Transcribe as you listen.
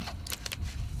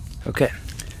Okay.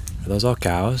 Are those all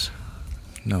cows?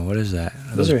 No, what is that?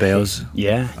 Are Those those are bales?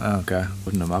 Yeah, Oh, okay.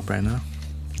 Putting them up right now.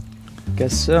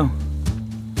 guess so.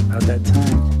 About that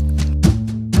time.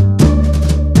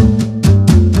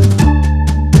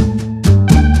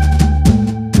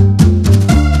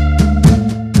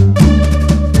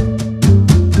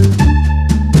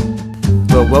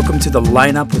 Well, welcome to the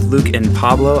lineup with Luke and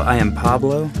Pablo. I am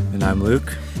Pablo. And I'm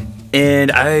Luke.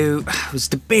 And I was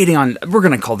debating on, we're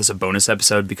going to call this a bonus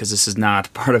episode because this is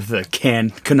not part of the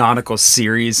canonical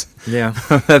series Yeah.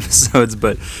 of episodes,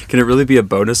 but can it really be a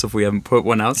bonus if we haven't put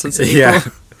one out since April? Yeah.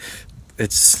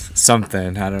 It's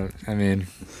something. Yeah.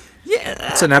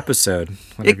 It's an episode.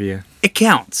 Whatever you. It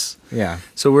counts. Yeah.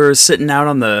 So we're sitting out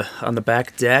on the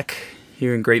back deck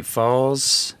here in Great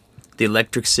Falls, the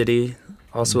Electric City,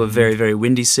 also a very, very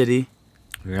windy city.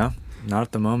 Yeah. Not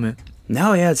at the moment.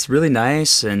 No, yeah, it's really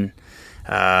nice and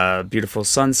beautiful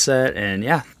sunset and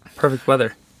yeah, perfect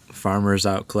weather. Farmer's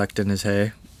out collecting his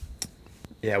hay.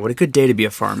 Yeah, what a good day to be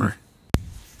a farmer.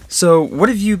 So what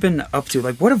have you been up to?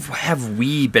 Like, what have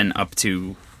we been up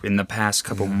to in the past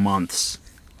couple months?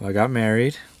 Well, I got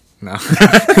married. No.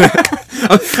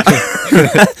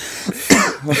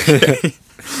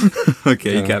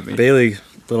 Okay, you got me. Bailey,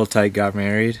 Little Tyke, got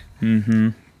married. Mm-hmm.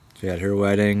 She had her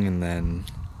wedding, and then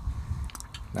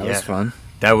that was fun.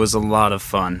 That was a lot of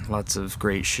fun. Lots of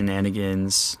great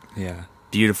shenanigans. Yeah.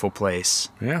 Beautiful place.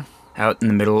 Yeah. Out in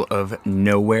the middle of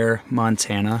nowhere,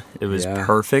 Montana. It was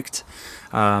perfect.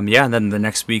 And then the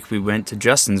next week we went to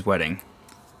Justin's wedding.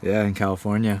 Yeah, in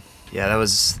California. Yeah, that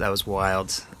was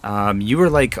wild. You were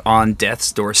like on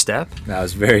death's doorstep. I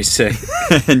was very sick.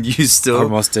 And you still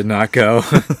almost did not go.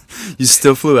 You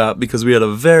still flew out because we had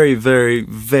a very, very,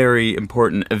 very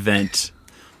important event.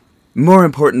 More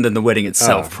important than the wedding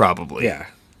itself, probably. Yeah.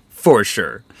 For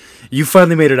sure. You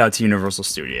finally made it out to Universal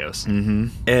Studios. Mm-hmm.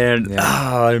 And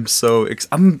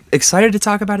I'm excited to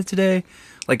talk about it today.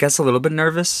 Like, that's a little bit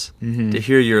nervous to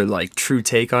hear your, like, true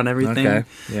take on everything. Okay,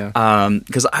 yeah.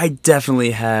 Because I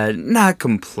definitely had, not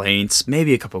complaints,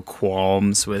 maybe a couple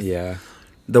qualms with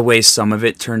the way some of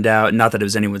it turned out. Not that it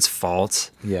was anyone's fault.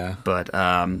 Yeah. But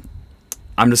I'm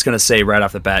just going to say right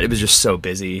off the bat, it was just so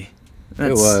busy.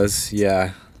 It was,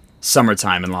 yeah.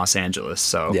 Summertime in Los Angeles,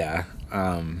 so. Yeah.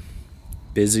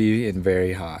 Busy and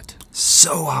very hot.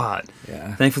 So hot.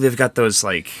 Yeah. Thankfully, they've got those,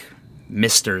 like,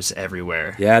 misters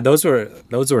everywhere. Yeah, those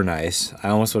were nice. I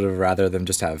almost would have rather them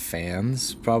just have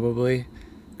fans, probably,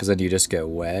 because then you just get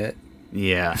wet.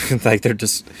 Yeah. Like they're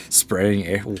just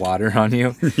spraying water on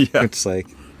you. Yeah. It's like,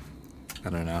 I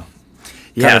don't know.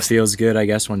 Yeah. Kind of feels good, I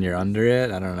guess, when you're under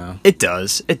it. I don't know. It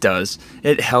does.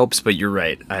 It helps, but you're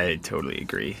right. I totally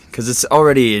agree. Because it's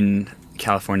already in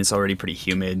California, it's already pretty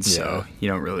humid, so you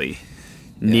don't really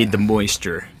need the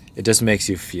moisture. It just makes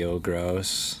you feel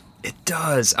gross. It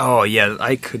does. Oh, yeah.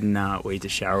 I could not wait to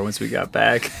shower once we got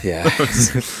back. Yeah.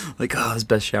 Like, oh, it was the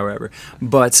best shower ever.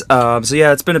 But, so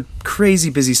yeah, it's been a crazy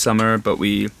busy summer, but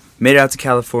we made it out to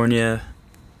California.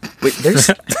 Wait, there's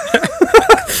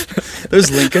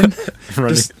Lincoln.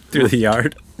 Running through the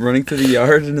yard. Running through the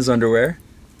yard in his underwear.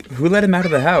 Who let him out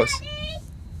of the house?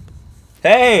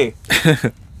 Hey!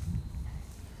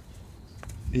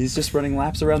 He's just running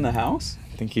laps around the house?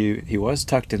 I think he was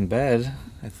tucked in bed,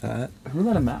 I thought. Who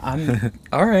let him out?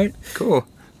 All right, cool.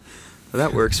 Well,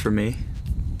 that works for me.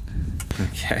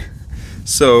 Okay.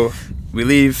 So we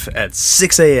leave at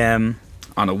 6 a.m.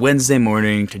 on a Wednesday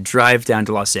morning to drive down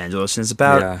to Los Angeles, and it's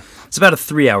about a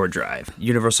 3-hour drive.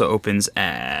 Universal opens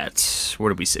at, what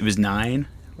did we say? It was 9.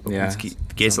 Yeah.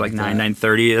 Gates at like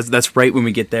 9:30. That's right when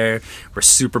we get there. We're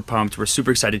super pumped. We're super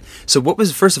excited. So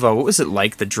first of all, what was it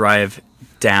like the drive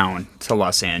down to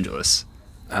Los Angeles?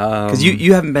 Because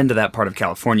you haven't been to that part of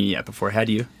California yet before, had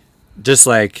you? Just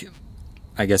like,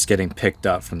 I guess, getting picked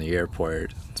up from the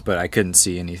airport. But I couldn't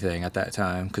see anything at that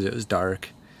time because it was dark.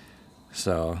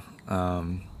 So,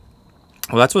 well,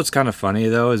 that's what's kind of funny,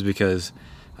 though, is because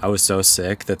I was so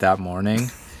sick that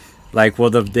morning...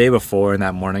 the day before and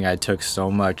that morning I took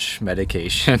so much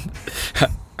medication.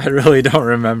 I really don't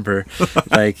remember.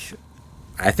 I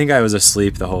think I was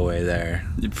asleep the whole way there.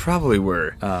 You probably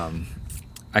were.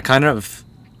 I kind of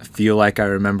feel like I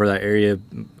remember that area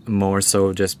more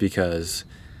so just because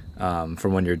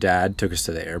from when your dad took us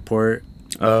to the airport.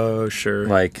 Oh, sure.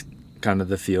 Kind of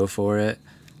the feel for it.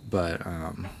 But,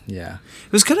 yeah.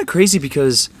 It was kind of crazy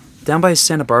because down by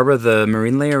Santa Barbara, the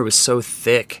marine layer was so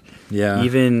thick. Yeah.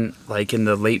 Even in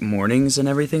the late mornings and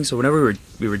everything. So whenever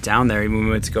we were down there, even when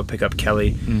we went to go pick up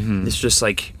Kelly, it's just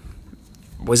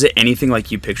was it anything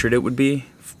like you pictured it would be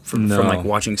from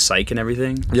watching Psych and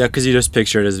everything? Yeah, because you just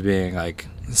picture it as being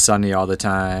sunny all the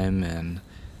time and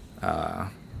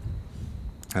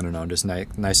I don't know, just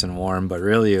nice and warm. But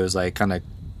really, it was like kind of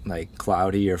like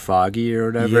cloudy or foggy or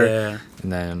whatever. Yeah.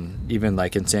 And then even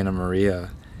like in Santa Maria,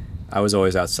 I was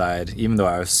always outside, even though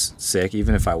I was sick.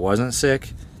 Even if I wasn't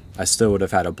sick, I still would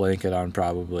have had a blanket on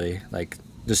probably. Like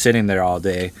just sitting there all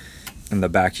day in the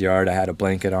backyard, I had a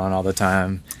blanket on all the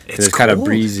time. It's kind of cold.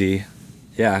 breezy.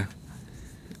 Yeah.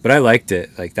 But I liked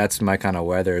it. Like that's my kind of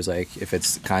weather is like if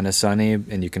it's kind of sunny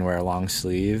and you can wear a long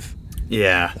sleeve.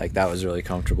 Yeah. Like that was really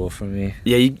comfortable for me.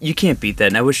 Yeah, you can't beat that.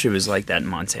 And I wish it was like that in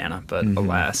Montana, but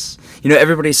alas.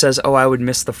 Everybody says, "Oh, I would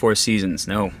miss the 4 seasons."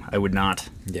 No, I would not.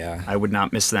 Yeah. I would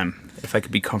not miss them if I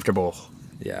could be comfortable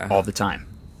Yeah. all the time.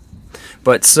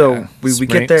 But so we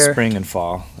get there. Spring and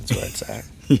fall. That's where it's at.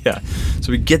 Yeah.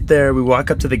 So we get there, we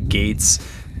walk up to the gates,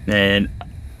 and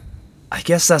I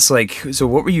guess that's like, so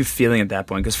what were you feeling at that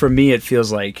point? Because for me, it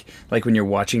feels like when you're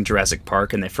watching Jurassic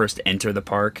Park and they first enter the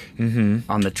park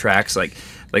on the tracks, like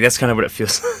that's kind of what it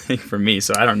feels like for me.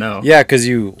 So I don't know. Yeah, because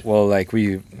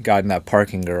we got in that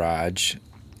parking garage,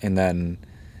 and then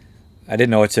I didn't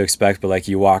know what to expect, but like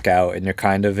you walk out and you're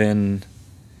kind of in,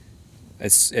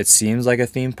 it seems like a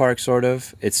theme park sort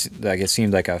of. It's like, it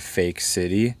seemed like a fake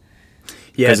city.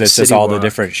 Yeah, because it's just all the walk.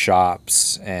 different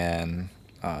shops and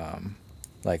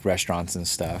like restaurants and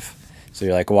stuff. So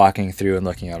you're like walking through and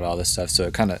looking at all this stuff. So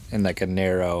it kind of in like a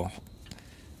narrow,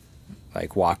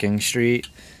 like walking street,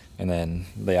 and then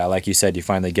like you said, you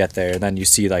finally get there, and then you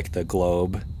see like the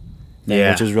globe, thing,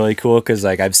 which is really cool because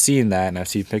like I've seen that and I've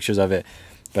seen pictures of it,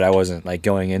 but I wasn't like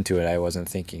going into it. I wasn't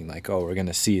thinking like, oh, we're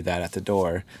gonna see that at the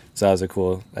door. So that was a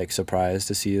cool like surprise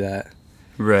to see that.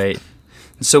 Right.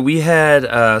 So we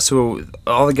had, so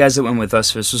all the guys that went with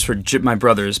us, this was for my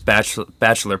brother's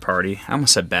bachelor party. I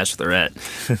almost said bachelorette,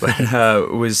 but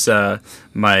it was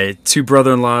my 2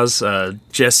 brother-in-laws,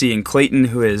 Jesse and Clayton,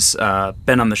 who has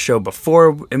been on the show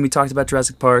before, and we talked about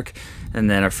Jurassic Park, and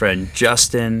then our friend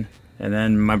Justin, and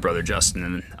then my brother Justin,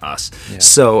 and then us. Yeah.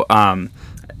 So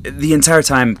the entire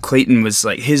time, Clayton was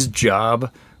like, his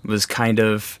job was kind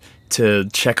of to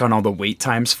check on all the wait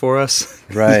times for us.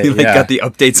 Right. He got the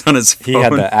updates on his phone. He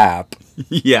had the app.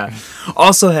 Yeah.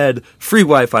 Also had free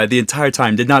Wi-Fi the entire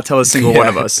time. Did not tell a single one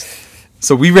of us.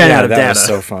 So we ran out of data. That was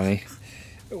so funny.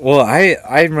 Well,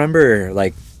 I remember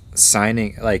like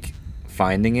finding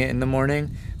it in the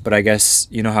morning, but I guess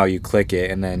you know how you click it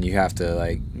and then you have to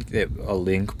like a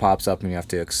link pops up and you have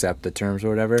to accept the terms or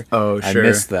whatever. Oh, sure. I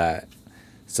missed that.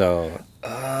 So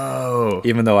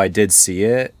even though I did see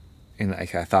it, and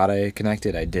like I thought I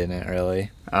connected, I didn't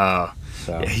really. Oh,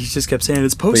 so. Yeah, he just kept saying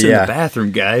it's posted in the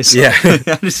bathroom, guys. Yeah, how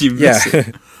did you miss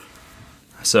it?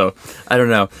 So I don't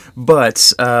know,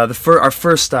 but our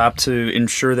first stop to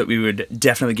ensure that we would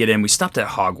definitely get in, we stopped at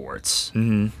Hogwarts,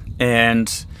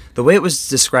 and the way it was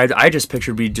described, I just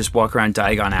pictured we'd just walk around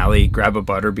Diagon Alley, grab a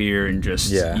butterbeer, and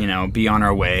just be on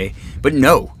our way. But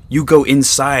no, you go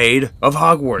inside of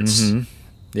Hogwarts.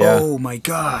 Yeah. Oh my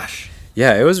gosh.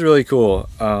 Yeah, it was really cool.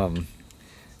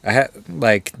 I had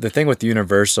like the thing with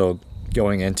Universal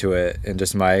going into it, and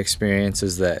just my experience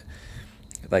is that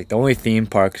like the only theme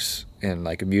parks and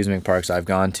like amusement parks I've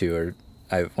gone to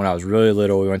are when I was really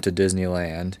little, we went to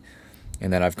Disneyland,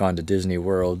 and then I've gone to Disney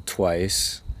World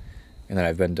twice, and then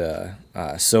I've been to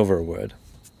Silverwood.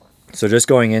 So just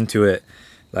going into it,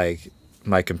 like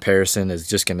my comparison is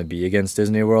just going to be against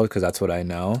Disney World because that's what I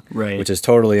know, right? Which is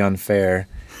totally unfair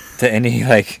to any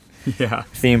like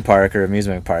theme park or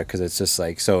amusement park because it's just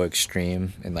like so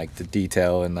extreme in like the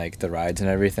detail and like the rides and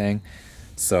everything.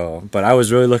 So, but I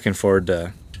was really looking forward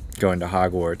to going to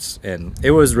Hogwarts, and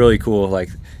it was really cool. Like,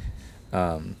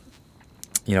 going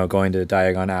to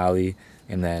Diagon Alley,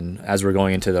 and then as we're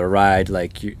going into the ride,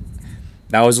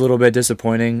 that was a little bit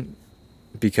disappointing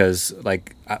because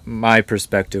like my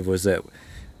perspective was that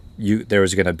there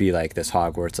was gonna be like this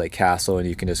Hogwarts like castle, and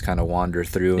you can just kind of wander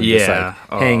through and just like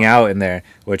hang out in there,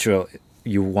 which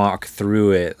you walk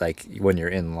through it like when you're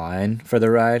in line for the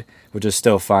ride, which is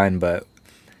still fine. But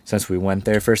since we went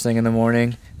there first thing in the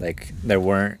morning, like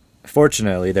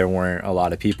fortunately there weren't a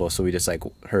lot of people, so we just like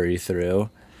hurry through.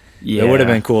 Yeah, it would have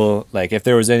been cool. Like if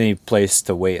there was any place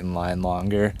to wait in line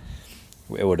longer,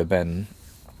 it would have been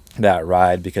that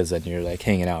ride because then you're like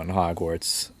hanging out in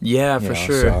Hogwarts. Yeah, for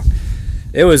sure. So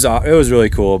it was really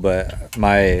cool, but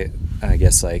my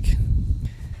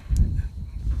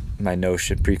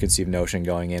preconceived notion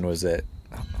going in was that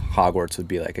Hogwarts would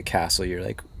be like a castle you're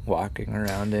like walking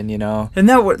around in, And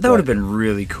that would have been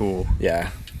really cool. Yeah.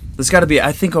 There's got to be,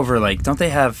 I think, over like, don't they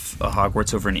have a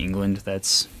Hogwarts over in England?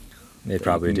 They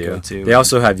probably do. They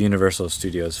also have Universal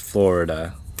Studios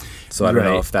Florida. So I don't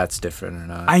know if that's different or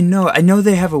not. I know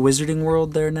they have a Wizarding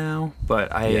World there now,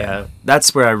 but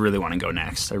that's where I really want to go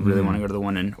next. I really want to go to the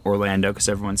one in Orlando because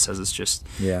everyone says it's just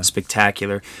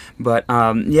spectacular. But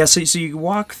so you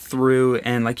walk through,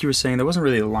 and like you were saying, there wasn't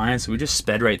really a line, so we just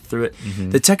sped right through it.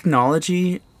 The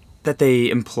technology that they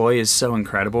employ is so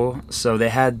incredible. So they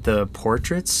had the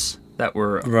portraits that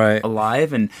were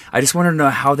alive, and I just wanted to know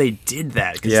how they did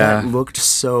that because that looked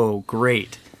so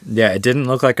great. Yeah, it didn't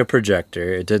look like a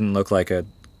projector. It didn't look like a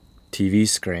TV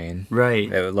screen. Right.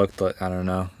 It looked like, I don't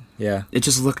know. Yeah. It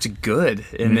just looked good,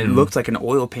 and it looked like an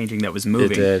oil painting that was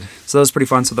moving. It did. So that was pretty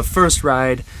fun. So the first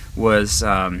ride was,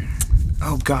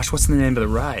 what's the name of the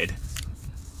ride?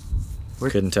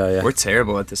 Couldn't tell you. We're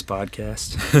terrible at this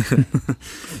podcast.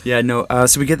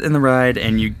 So we get in the ride,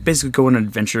 and you basically go on an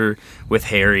adventure with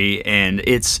Harry, and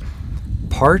it's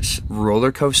part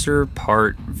roller coaster,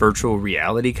 part virtual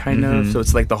reality kind of. So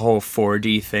it's like the whole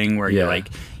 4D thing where you're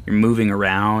moving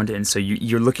around, and so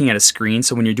you're looking at a screen.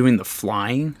 So when you're doing the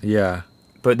flying,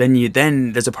 but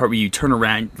then there's a part where you turn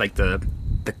around, like the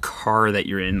car that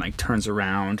you're in like turns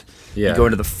around. You go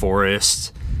into the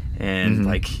forest, and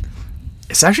like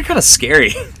it's actually kind of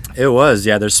scary. It was,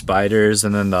 there's spiders,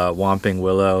 and then the Whomping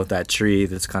Willow, that tree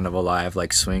that's kind of alive,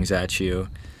 like swings at you.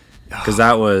 Because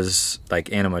that was like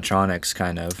animatronics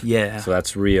kind of. Yeah. So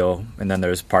that's real. And then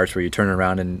there's parts where you turn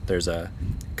around and there's a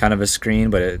kind of a screen,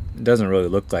 but it doesn't really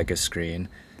look like a screen.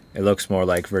 It looks more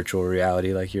like virtual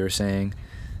reality, like you were saying.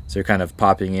 So you're kind of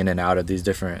popping in and out of these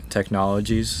different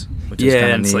technologies, which is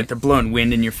kind of neat. It's like they're blowing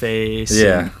wind in your face.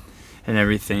 Yeah. And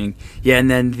everything. Yeah,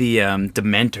 and then the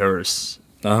Dementors,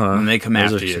 when they come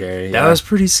after you. Scary, that was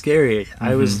pretty scary.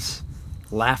 I was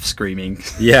laugh screaming.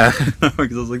 Yeah. Because I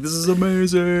was like, this is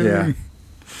amazing. Yeah.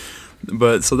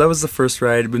 But so that was the first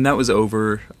ride. When that was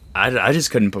over, I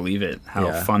just couldn't believe it, how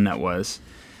fun that was.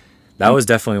 That was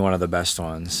definitely one of the best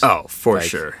ones. Oh, for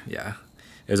sure. Yeah.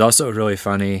 It was also really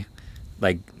funny,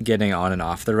 like, getting on and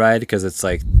off the ride, because it's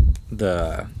like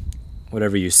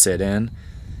whatever you sit in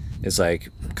is like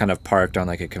kind of parked on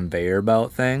like a conveyor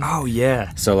belt thing. Oh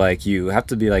yeah. So like you have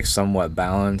to be like somewhat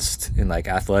balanced and like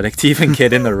athletic to even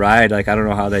get in the ride. Like I don't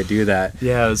know how they do that.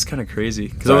 Yeah, it was kind of crazy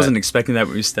because I wasn't expecting that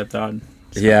when we stepped on.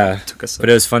 So but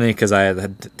it was funny because I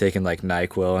had taken like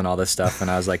NyQuil and all this stuff, and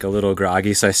I was like a little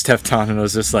groggy, so I stepped on and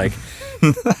was just like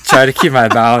try to keep my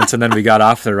balance, and then we got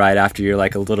off the ride after you're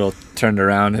like a little turned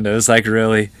around, and it was like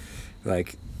really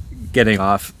like getting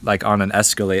off like on an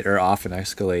escalator, off an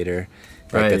escalator.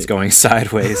 Like it's going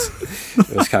sideways.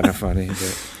 It was kind of funny.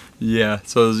 But. Yeah,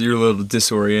 so you're a little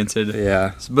disoriented.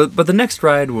 Yeah. But the next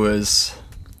ride was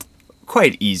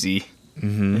quite easy.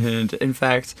 And in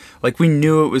fact, like we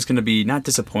knew it was going to be not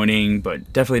disappointing,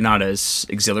 but definitely not as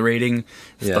exhilarating.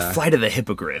 The Flight of the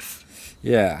Hippogriff.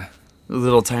 Yeah. A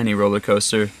little tiny roller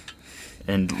coaster.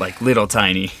 And like little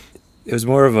tiny. It was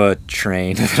more of a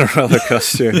train than a roller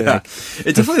coaster. Yeah.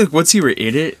 It definitely, once you were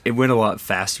in it, it went a lot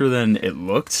faster than it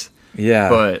looked. Yeah.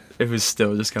 But it was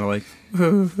still just kind of like...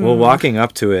 Well, walking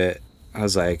up to it, I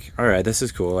was like, all right, this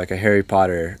is cool. Like a Harry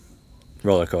Potter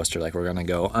roller coaster. Like we're going to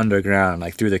go underground,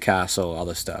 like through the castle, all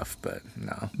this stuff. But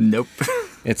no. Nope.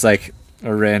 It's like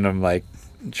a random like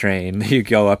train. You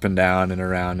go up and down and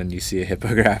around and you see a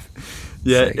hippogriff.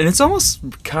 Yeah, and it's almost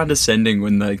condescending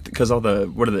when like, because all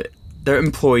they're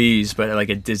employees, but like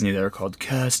at Disney they're called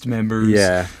cast members.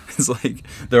 Yeah. It's like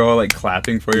they're all like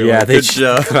clapping for you. Yeah, like, they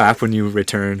clap when you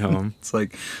return home. It's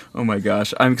like, oh my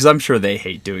gosh. Because I'm sure they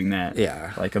hate doing that.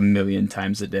 Yeah. Like a million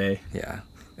times a day. Yeah.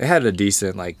 It had a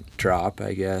decent like drop,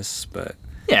 I guess, but...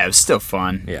 Yeah, it was still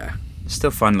fun. Yeah.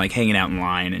 Still fun like hanging out in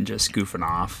line and just goofing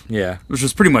off. Yeah. Which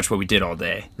was pretty much what we did all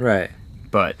day. Right.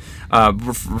 But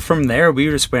from there,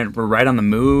 we're right on the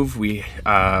move.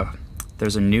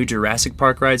 There's a new Jurassic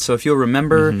Park ride. So if you'll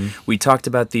remember, we talked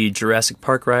about the Jurassic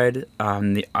Park ride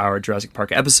on our Jurassic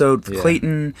Park episode with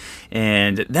Clayton,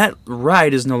 and that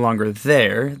ride is no longer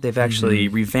there. They've actually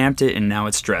revamped it, and now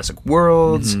it's Jurassic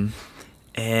Worlds,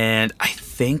 and I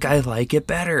think I like it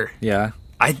better. Yeah.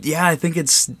 I think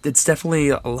it's definitely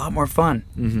a lot more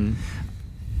fun.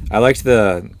 I liked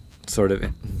the sort of,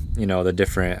 the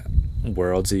different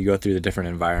worlds that you go through, the different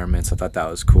environments. I thought that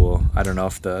was cool. I don't know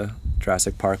if the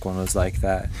Jurassic Park one was like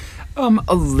that.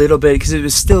 A little bit, because it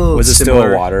was still still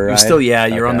a water ride? It was still,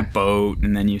 you're on the boat,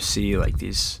 and then you see like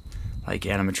these like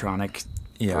animatronic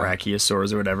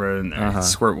brachiosaurs or whatever, and they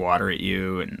squirt water at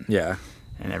you and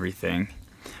everything.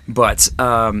 But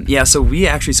so it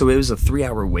was a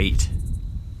 3-hour wait,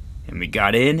 and we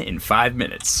got in 5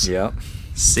 minutes. Yep.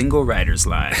 Single rider's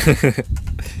line.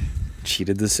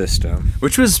 Cheated the system.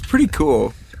 Which was pretty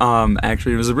cool.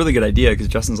 Actually, it was a really good idea because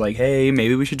Justin's like, hey,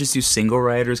 maybe we should just do single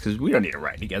riders because we don't need to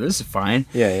ride together. This is fine.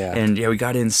 Yeah. And yeah, we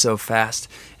got in so fast,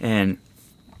 and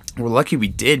we're lucky we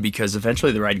did because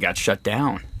eventually the ride got shut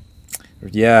down.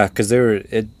 Yeah, because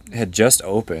it had just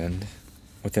opened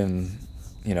within,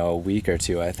 a week or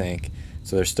two, I think.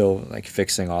 So they're still like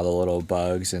fixing all the little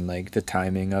bugs and like the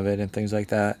timing of it and things like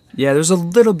that. Yeah, there's a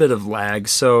little bit of lag.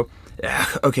 So,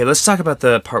 okay, let's talk about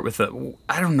the part with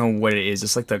I don't know what it is.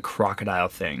 It's like the crocodile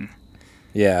thing.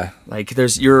 Yeah. Like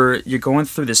you're going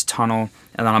through this tunnel,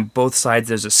 and then on both sides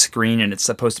there's a screen, and it's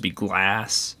supposed to be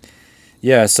glass.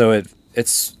 Yeah, so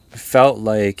it's felt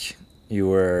like you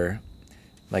were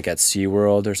like at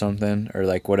SeaWorld or something, or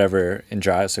like whatever in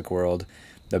Jurassic World,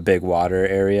 the big water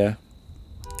area.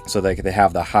 So like they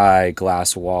have the high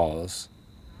glass walls,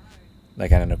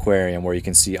 like at an aquarium where you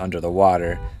can see under the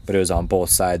water, but it was on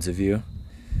both sides of you.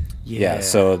 Yeah,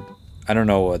 so I don't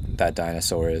know what that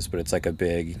dinosaur is, but it's like a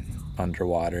big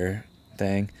underwater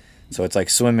thing. So it's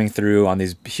like swimming through on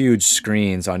these huge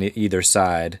screens on either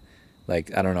side,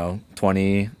 like, I don't know,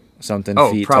 20-something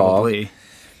feet probably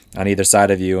tall on either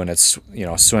side of you, and it's,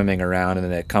 swimming around, and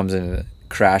then it comes in and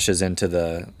crashes into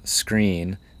the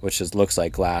screen, which just looks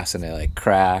like glass, and it like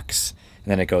cracks,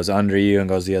 and then it goes under you and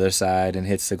goes the other side and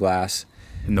hits the glass.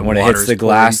 And when it hits the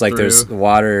glass, like there's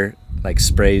water like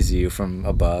sprays you from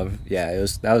above. Yeah,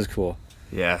 that was cool.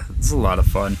 Yeah, it's a lot of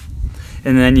fun.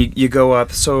 And then you go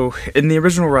up. So in the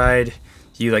original ride,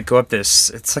 you like go up this.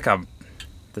 It's like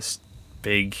this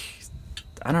big,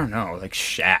 I don't know, like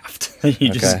shaft. You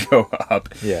just go up.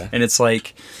 Yeah. And it's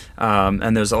like,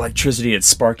 and there's electricity. It's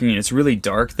sparking, and it's really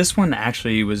dark. This one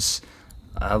actually was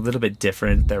a little bit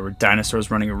different. There were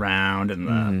dinosaurs running around,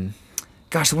 and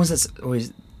the ones that's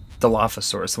always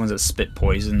Dilophosaurus, the ones that spit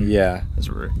poison. Yeah, those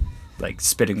were like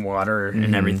spitting water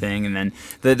and everything. And then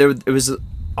it was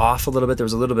off a little bit. There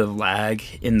was a little bit of lag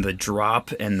in the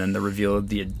drop, and then the reveal of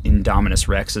the Indominus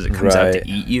Rex as it comes out to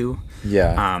eat you.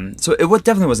 Yeah. So it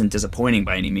definitely wasn't disappointing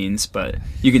by any means, but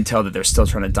you can tell that they're still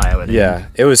trying to dial it in. Yeah,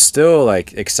 it was still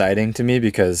like exciting to me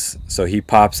because so he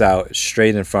pops out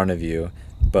straight in front of you,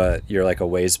 but you're like a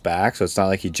ways back, so it's not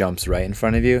like he jumps right in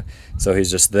front of you. So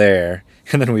he's just there,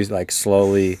 and then we like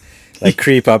slowly like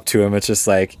creep up to him. It's just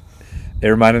like, it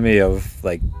reminded me of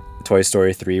like Toy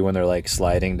Story 3 when they're like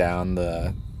sliding down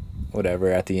the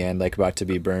whatever at the end, like about to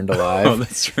be burned alive. Oh,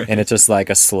 that's right. And it's just like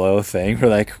a slow thing. We're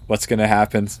like, what's gonna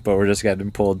happen? But we're just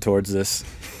getting pulled towards this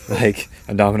like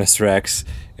Indominus Rex,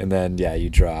 and then you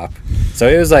drop. So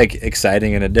it was like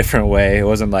exciting in a different way. It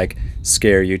wasn't like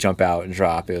scare you, jump out and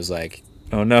drop. It was like,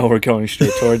 oh no, we're going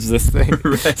straight towards this thing.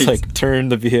 Right. It's like, turn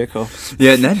the vehicle.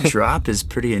 Yeah, and that drop is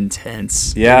pretty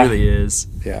intense. Yeah. It really is.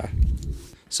 Yeah.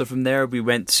 So from there, we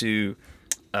went to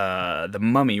the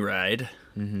Mummy ride,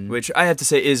 which I have to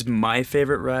say is my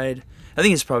favorite ride. I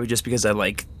think it's probably just because I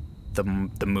like the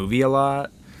movie a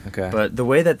lot. Okay. But the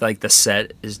way that like the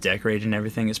set is decorated and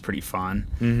everything is pretty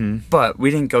fun. But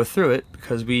we didn't go through it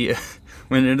because we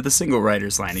went into the single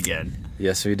riders line again.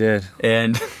 Yes, we did.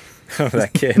 And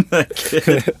that kid.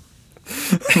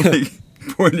 Like,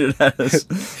 pointed at us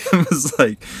and was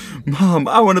like, "Mom,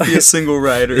 I want to be a single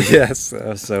rider." Yes, that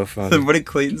was so funny. And what did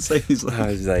Clayton say? He's like, I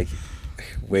was like,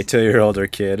 wait till you're older,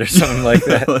 kid, or something like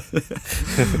that.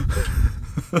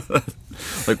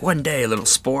 Like, one day, a little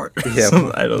sport. Yeah,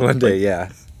 one day, like, yeah.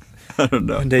 I don't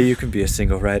know. One day you can be a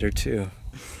single rider too.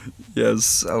 Yeah, it's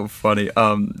so funny.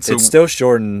 So it still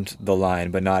shortened the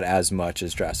line, but not as much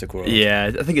as Jurassic World.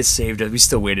 Yeah, I think it saved it. We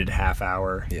still waited a half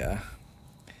hour. Yeah.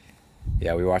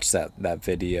 Yeah, we watched that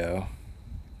video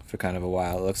for kind of a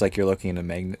while. It looks like you're looking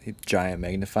in a giant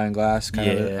magnifying glass, kind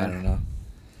of. I don't know.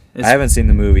 I haven't seen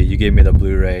the movie. You gave me the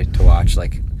Blu-ray to watch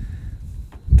like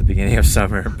at the beginning of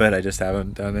summer, but I just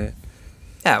haven't done it.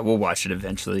 Yeah, we'll watch it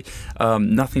eventually.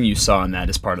 Nothing you saw in that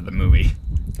is part of the movie.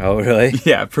 Oh, really?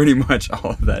 Yeah, pretty much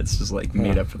all of that's just like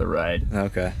made up for the ride.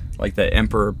 Okay. Like the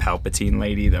Emperor Palpatine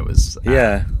lady that was...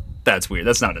 yeah. That's weird.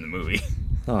 That's not in the movie.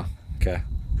 Oh, okay.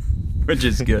 Which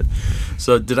is good.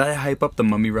 So did I hype up the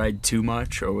Mummy ride too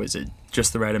much, or was it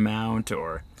just the right amount,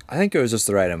 or... I think it was just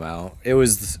the right amount. It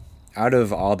was, out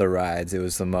of all the rides, it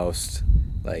was the most,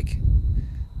 like,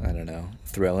 I don't know,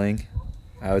 thrilling,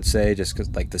 I would say, just 'cause,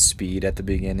 like, the speed at the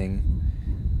beginning.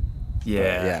 Yeah.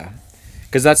 But, yeah.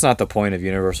 Because that's not the point of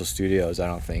Universal Studios, I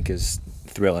don't think, is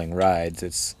thrilling rides.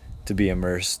 It's to be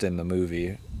immersed in the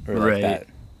movie, or like that,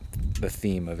 the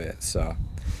theme of it, so...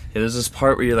 Yeah, there's this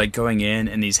part where you're like going in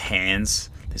and these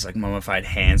like mummified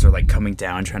hands are like coming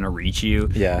down trying to reach you.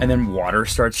 Yeah. And then water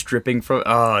starts dripping from...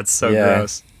 Oh, it's so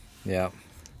gross. Yeah.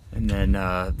 And then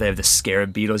they have the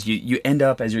scarab beetles. You end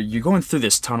up as you're going through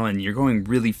this tunnel and you're going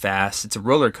really fast. It's a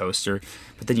roller coaster,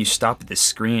 but then you stop at this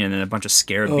screen and then a bunch of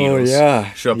scarab beetles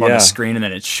show up on the screen and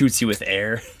then it shoots you with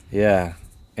air. Yeah.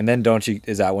 And then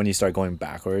is that when you start going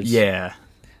backwards? Yeah.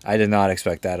 I did not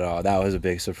expect that at all. That was a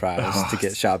big surprise to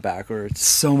get shot backwards.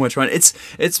 So much fun. It's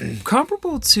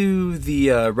comparable to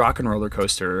the Rock and Roller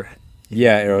Coaster.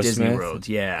 Yeah, Aerosmith. Disney World.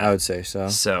 Yeah, I would say so.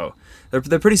 So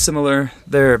they're pretty similar.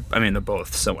 They're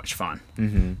both so much fun.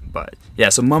 Mm-hmm. But yeah,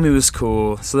 so Mummy was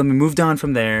cool. So then we moved on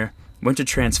from there. Went to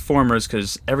Transformers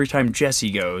because every time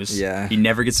Jesse goes, he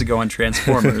never gets to go on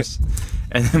Transformers.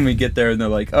 And then we get there and they're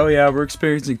like, "Oh yeah, we're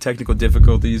experiencing technical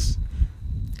difficulties."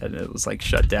 And it was like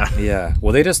shut down. Yeah.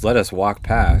 Well, they just let us walk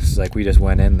past. Like we just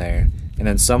went in there, and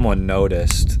then someone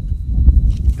noticed,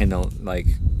 like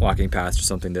walking past or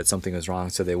something, that something was wrong.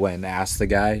 So they went and asked the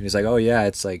guy. He's like, "Oh yeah,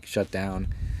 it's like shut down."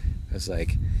 I was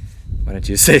like, "Why don't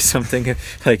you say something?"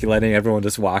 Like letting everyone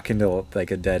just walk into like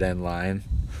a dead end line.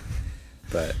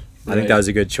 But I think that was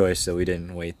a good choice, so we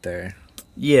didn't wait there.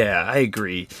 Yeah, I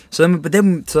agree. So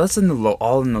that's in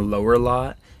all in the lower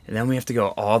lot. And then we have to go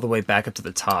all the way back up to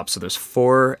the top. So there's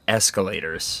 4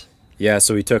 escalators. Yeah,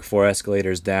 so we took 4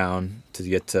 escalators down to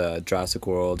get to Jurassic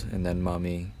World, and then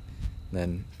Mummy,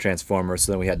 then Transformers.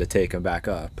 So then we had to take them back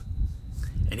up.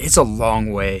 And it's a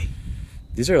long way.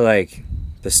 These are like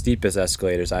the steepest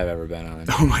escalators I've ever been on.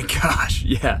 Oh my gosh,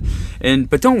 yeah.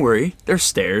 But don't worry, there's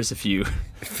stairs if you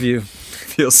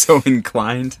feel so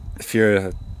inclined. If you're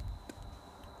a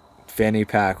fanny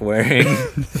pack wearing...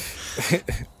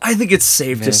 I think it's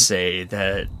safe to say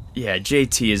that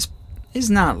JT is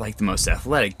not like the most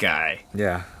athletic guy.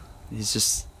 Yeah. He's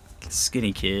just a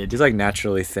skinny kid. He's like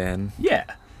naturally thin. Yeah,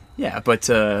 but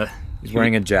he's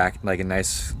wearing a jacket, like a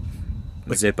nice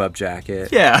zip up jacket.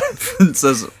 Yeah. It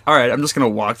says, "All right, I'm just gonna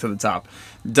walk to the top."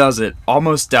 Does it?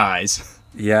 Almost dies.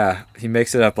 Yeah, he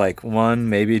makes it up like 1,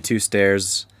 maybe 2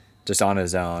 stairs just on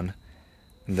his own.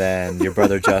 And then your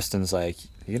brother Justin's like,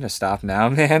 "You gonna stop now,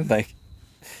 man? Like,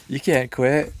 you can't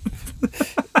quit."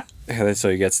 So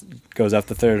he goes up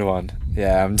the 3rd one.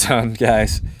 "Yeah, I'm done,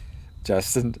 guys."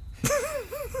 "Justin,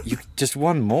 you just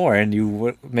one more and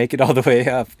you make it all the way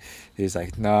up." He's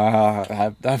like, "No,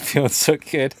 I'm feeling so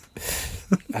good."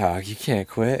 "Oh, you can't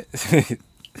quit."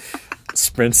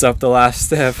 Sprints up the last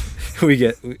step.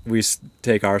 We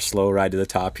take our slow ride to the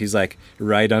top. He's like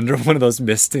right under one of those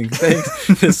misting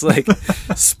things, just like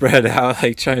spread out,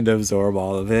 like trying to absorb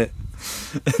all of it.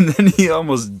 And then he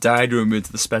almost died when we went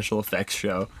to the special effects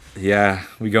show. Yeah,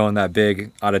 we go in that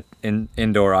big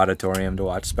indoor auditorium to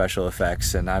watch special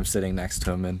effects, and I'm sitting next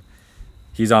to him, and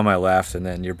he's on my left, and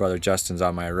then your brother Justin's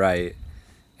on my right,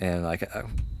 and like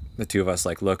the two of us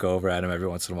like look over at him every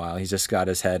once in a while. He's just got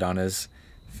his head on his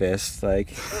fist, like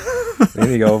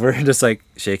leaning over and just like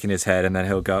shaking his head, and then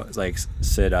he'll go like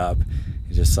sit up.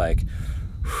 He's just like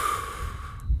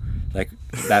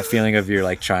that feeling of you're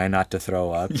like trying not to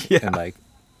throw up. Yeah. And like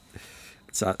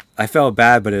I felt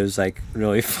bad, but it was like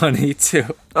really funny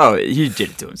too. Oh, he did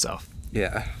it to himself.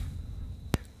 Yeah.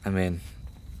 I mean,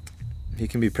 he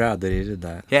can be proud that he did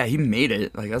that. Yeah, he made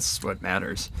it. Like, that's what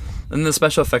matters. And the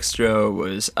special effects show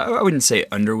was, I wouldn't say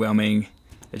underwhelming.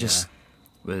 It just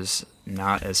was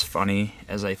not as funny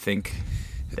as I think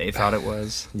they thought it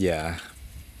was. Yeah.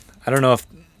 I don't know if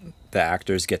the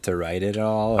actors get to write it at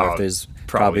all, or if there's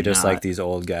probably just like these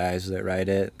old guys that write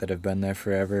it that have been there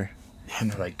forever.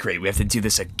 And they're like, "Great, we have to do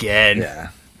this again." Yeah.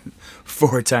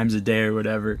 4 times a day or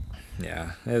whatever.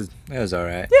 Yeah, it was all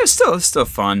right. Yeah, it's still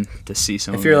fun to see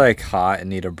some. If you're like hot and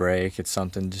need a break, it's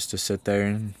something just to sit there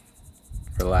and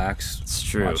relax. It's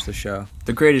true. Watch the show.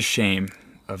 The greatest shame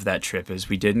of that trip is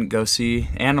we didn't go see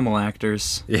animal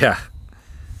actors. Yeah.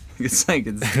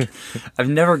 I've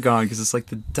never gone because it's like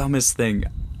the dumbest thing.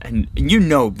 And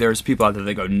there's people out there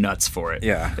that go nuts for it.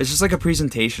 Yeah. It's just like a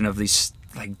presentation of these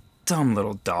like dumb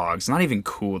little dogs, not even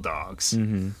cool dogs,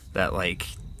 that like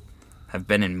have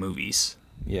been in movies.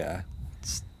 Yeah.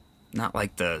 It's not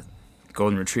like the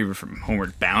golden retriever from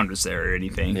Homeward Bound was there or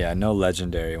anything. Yeah, no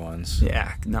legendary ones.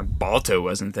 Yeah, not Balto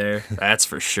wasn't there. That's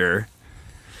for sure.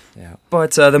 Yeah.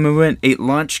 But then we went, ate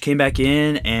lunch, came back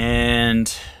in,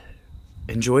 and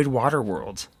enjoyed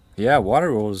Waterworld. Yeah,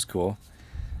 Waterworld was cool.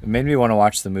 It made me want to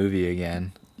watch the movie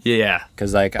again. Yeah.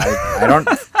 Because like I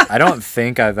don't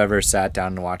think I've ever sat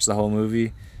down and watched the whole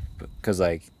movie, because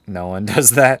like no one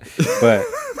does that. But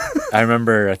I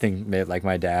remember, I think like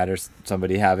my dad or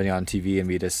somebody having it on TV,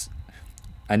 and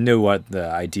I knew what the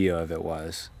idea of it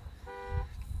was.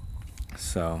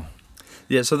 So.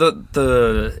 Yeah, so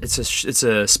it's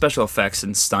a special effects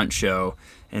and stunt show,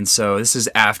 and so this is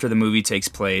after the movie takes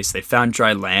place. They found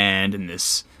dry land, and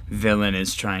this villain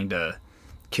is trying to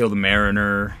kill the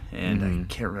mariner, and I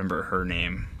can't remember her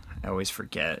name. I always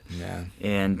forget. Yeah.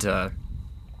 And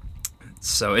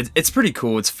so it's pretty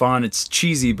cool. It's fun. It's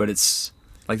cheesy, but it's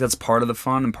like that's part of the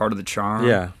fun and part of the charm.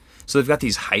 Yeah. So they've got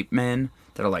these hype men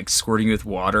that are like squirting you with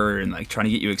water and like trying to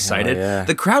get you excited. Yeah.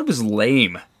 The crowd was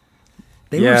lame.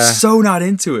 They were so not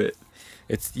into it.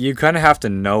 It's you kind of have to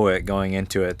know it going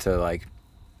into it to like,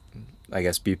 I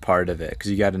guess, be part of it, because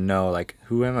you got to know like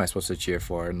who am I supposed to cheer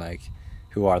for and like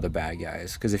who are the bad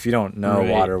guys. Because if you don't know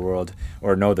Waterworld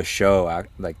or know the show,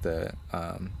 like the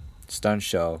stunt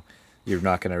show, you're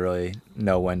not gonna really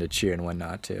know when to cheer and when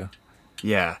not to.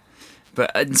 Yeah,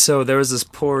 but and so there was this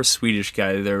poor Swedish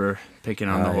guy they were picking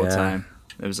on the whole time.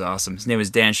 It was awesome. His name was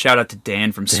Dan. Shout out to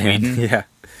Dan from Sweden. Yeah.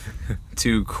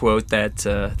 To quote that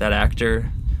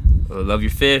actor, "Love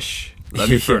your fish, love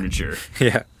your furniture."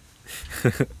 Yeah.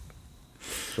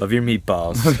 Love your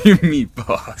meatballs. Love your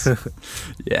meatballs.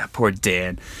 Yeah, poor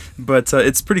Dan. But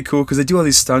it's pretty cool because they do all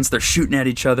these stunts. They're shooting at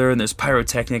each other, and there's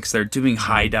pyrotechnics. They're doing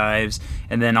high dives,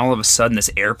 and then all of a sudden, this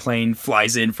airplane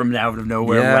flies in from out of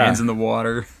nowhere, and lands in the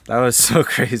water. That was so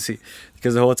crazy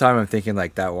because the whole time I'm thinking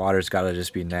like that water's got to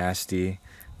just be nasty,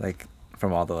 like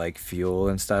from all the like fuel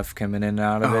and stuff coming in and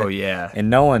out of it. Oh yeah. And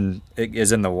no one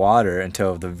is in the water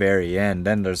until the very end.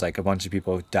 Then there's like a bunch of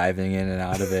people diving in and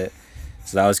out of it.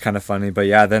 So that was kind of funny. But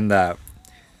yeah, then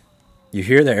you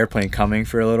hear the airplane coming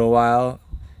for a little while,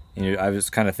 and I was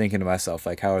kind of thinking to myself,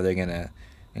 like, how are they going to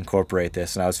incorporate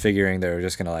this? And I was figuring they were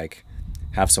just going to, like,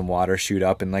 have some water shoot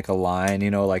up in, like, a line,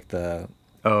 you know, like the...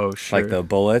 Oh, sure. Like the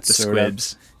bullets. The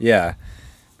squibs. Yeah.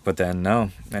 But then, no.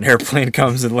 An airplane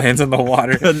comes and lands in the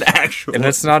water. An actual... And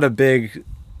it's not a big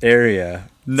area.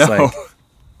 No. It's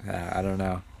like, I don't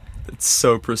know. It's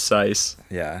so precise.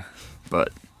 Yeah.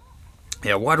 But...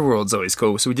 yeah, Waterworld's always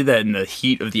cool. So we did that in the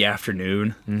heat of the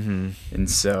afternoon, and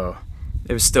so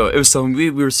it was still we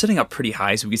were sitting up pretty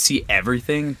high, so we could see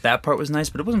everything. That part was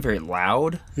nice, but it wasn't very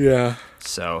loud. Yeah.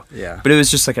 So yeah, but it was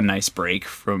just like a nice break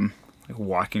from like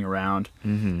walking around.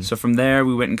 So from there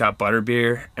we went and got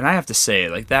butterbeer, and I have to say,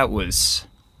 like that was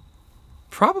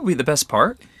probably the best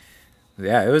part.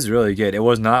 Yeah, it was really good. It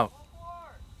was not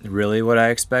really what I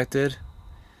expected.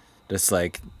 Just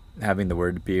like having the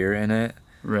word beer in it.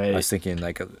 Right. I was thinking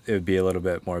like it would be a little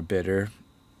bit more bitter,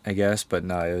 I guess, but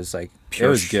no, it was like it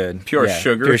was good. Pure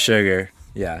sugar. Pure sugar.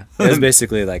 Yeah. It was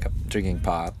basically like drinking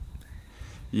pop.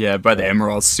 Yeah, by the end we're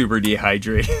all super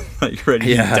dehydrated, like ready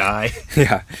to die.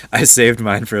 Yeah. I saved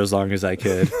mine for as long as I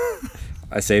could.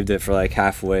 I saved it for like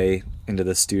halfway into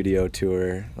the studio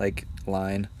tour like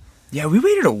line. Yeah, we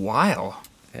waited a while.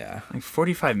 Yeah. Like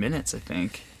 45 minutes, I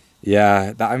think.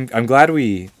 Yeah, I'm glad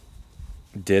we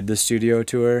did the studio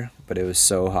tour, but it was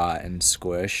so hot and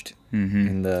squished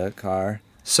in the car.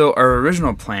 So our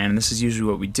original plan, and this is usually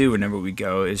what we do whenever we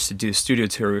go, is to do a studio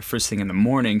tour first thing in the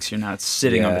morning, so you're not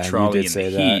sitting on the trolley in the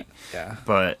heat. Yeah.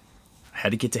 But I had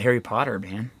to get to Harry Potter,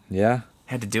 man. Yeah.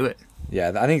 Had to do it.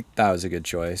 Yeah, I think that was a good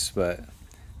choice, but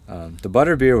the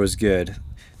butterbeer was good.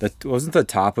 Wasn't the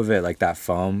top of it like that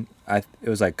foam? It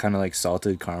was like kind of like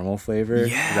salted caramel flavor.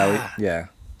 Yeah. Yeah.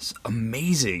 It's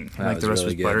amazing. That like was the rest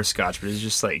really was good. butterscotch, but it was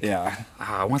just like,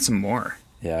 I want some more.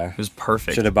 Yeah. It was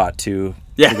perfect. Should have bought two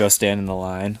to go stand in the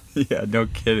line. Yeah, no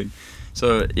kidding.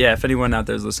 So, yeah, if anyone out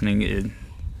there is listening and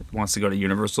wants to go to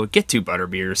Universal, get 2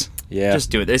 butterbeers. Yeah.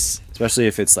 Just do it. Especially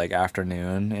if it's like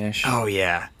afternoon-ish. Oh,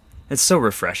 yeah. It's so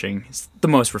refreshing. It's the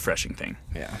most refreshing thing.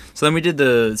 Yeah. So then we did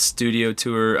the studio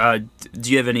tour.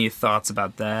 Do you have any thoughts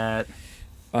about that?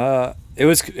 It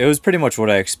was pretty much what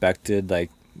I expected,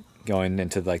 like going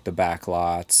into like the back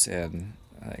lots and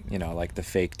like the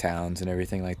fake towns and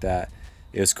everything like that.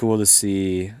 It was cool to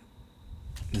see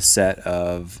the set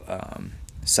of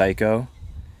Psycho.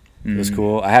 It was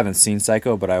cool. I haven't seen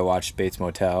Psycho, but I watched Bates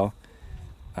Motel,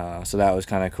 so that was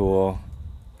kind of cool.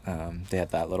 They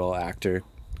had that little actor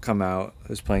come out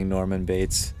who's playing Norman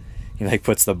Bates. He like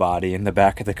puts the body in the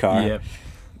back of the car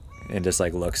and just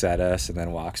like looks at us and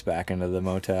then walks back into the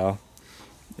motel.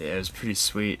 Yeah, it was pretty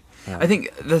sweet. I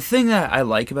think the thing that I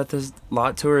like about this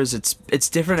lot tour is it's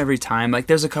different every time. Like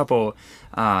there's a couple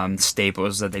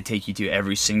staples that they take you to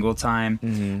every single time.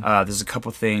 There's a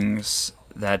couple things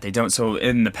that they don't. So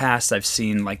in the past, I've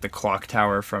seen like the clock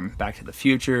tower from Back to the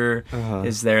Future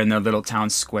is there in the little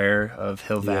town square of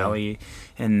Hill Valley.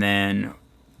 And then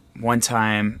one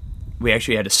time we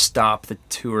actually had to stop the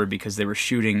tour because they were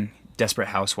shooting Desperate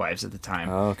Housewives at the time.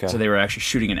 Oh, okay. So they were actually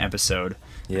shooting an episode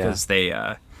because they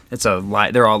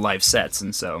they're all live sets,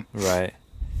 and so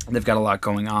they've got a lot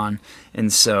going on.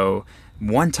 And so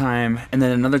one time, and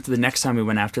then the next time we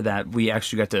went after that, we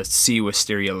actually got to see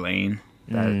Wisteria Lane,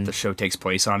 that the show takes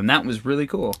place on, and that was really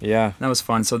cool. Yeah. That was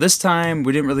fun. So this time,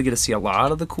 we didn't really get to see a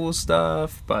lot of the cool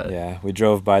stuff, but... Yeah, we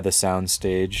drove by the sound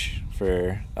stage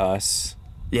for Us.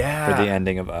 Yeah. For the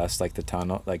ending of Us, like the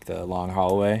tunnel, like the long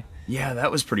hallway. Yeah,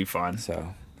 that was pretty fun.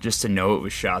 So... Just to know it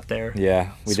was shot there.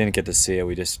 Yeah, we didn't get to see it.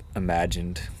 We just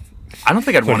imagined. I don't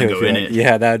think I'd want to go in it.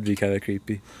 Yeah, that would be kind of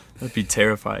creepy. That'd be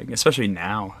terrifying, especially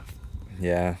now.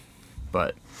 Yeah.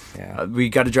 But yeah, we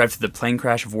got to drive through the plane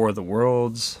crash of War of the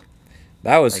Worlds.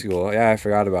 That was cool. Yeah, I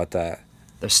forgot about that.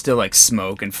 There's still like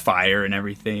smoke and fire and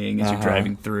everything as you're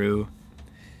driving through.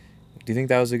 Do you think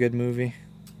that was a good movie?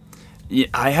 Yeah,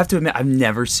 I have to admit, I've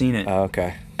never seen it. Oh,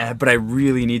 okay. But I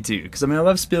really need to, because I mean, I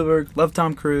love Spielberg, love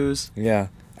Tom Cruise. Yeah.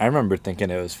 I remember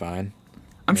thinking it was fine.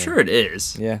 I'm sure it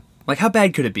is. Yeah. Like, how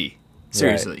bad could it be?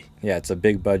 Seriously. Right. Yeah, it's a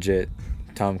big budget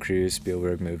Tom Cruise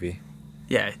Spielberg movie.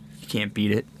 Yeah, you can't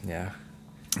beat it. Yeah.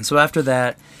 And so after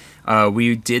that,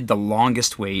 we did the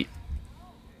longest wait,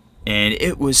 and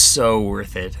it was so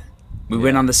worth it. We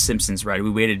went on the Simpsons ride.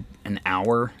 We waited an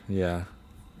hour. Yeah.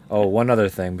 Oh, one other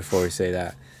thing before we say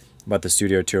that about the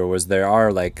studio tour was there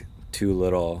are like two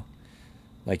little,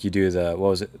 like you do the, what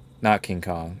was it? Not King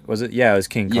Kong. Was it? Yeah, it was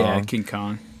King Kong. Yeah, King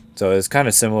Kong. So it's kind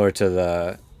of similar to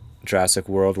the Jurassic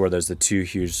World where there's the two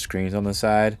huge screens on the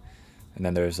side. And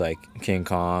then there's like King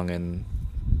Kong and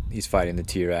he's fighting the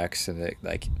T-Rex and it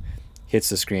like hits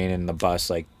the screen and the bus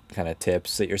like kind of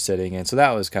tips that you're sitting in. So that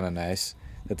was kind of nice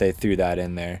that they threw that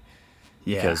in there.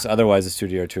 Yeah. Because otherwise the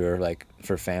studio tour, like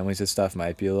for families and stuff,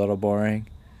 might be a little boring.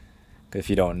 If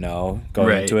you don't know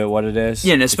going into it what it is.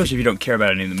 Yeah, and especially if you don't care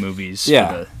about any of the movies.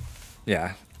 Yeah.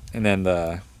 Yeah. And then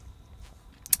the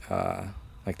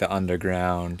like the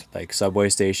underground like subway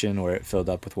station where it filled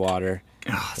up with water.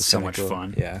 Oh, it's so much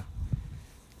fun. Yeah.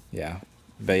 Yeah.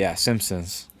 But yeah,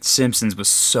 Simpsons. Simpsons was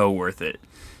so worth it.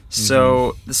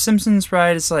 So the Simpsons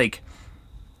ride is like,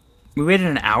 we waited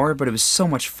an hour, but it was so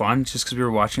much fun just because we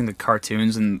were watching the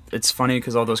cartoons, and it's funny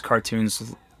because all those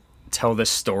cartoons tell this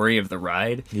story of the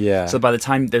ride. Yeah. So by the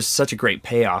time, there's such a great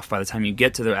payoff, by the time you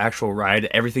get to the actual ride,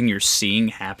 everything you're seeing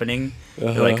happening,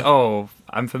 you're like, oh,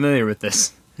 I'm familiar with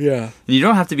this. Yeah. And you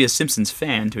don't have to be a Simpsons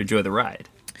fan to enjoy the ride.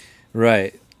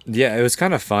 Right. Yeah, it was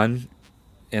kind of fun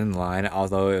in line,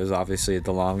 although it was obviously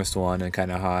the longest one and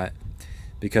kind of hot,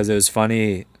 because it was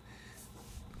funny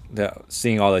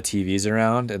seeing all the TVs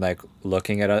around and like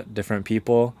looking at different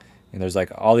people. And there's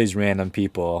like all these random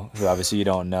people who obviously you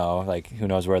don't know, like who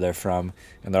knows where they're from,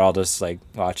 and they're all just like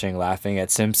watching, laughing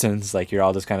at Simpsons. Like you're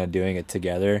all just kind of doing it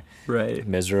together, right?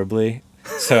 Miserably.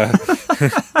 So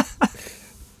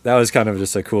that was kind of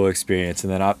just a cool experience.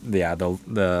 And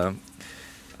then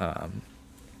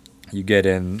you get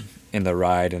in the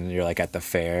ride and you're like at the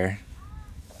fair.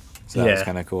 So that was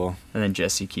kind of cool. And then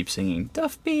Jesse keeps singing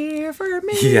 "Duff Beer for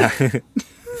me." Yeah.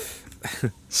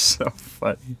 So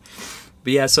funny.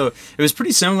 But yeah, so it was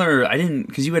pretty similar.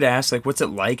 Because you had asked, like, what's it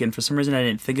like? And for some reason, I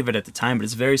didn't think of it at the time, but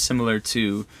it's very similar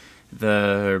to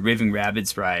the Raving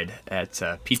Rabbids ride at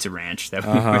Pizza Ranch that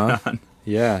we went on.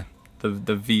 Yeah.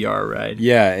 The VR ride.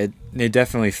 Yeah, it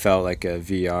definitely felt like a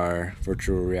VR,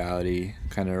 virtual reality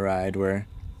kind of ride where...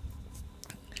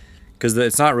 Because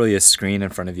it's not really a screen in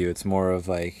front of you. It's more of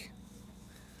like...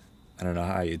 I don't know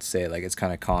how you'd say it. Like it's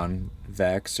kind of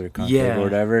convex or concave or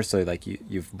whatever. So like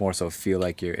you more so feel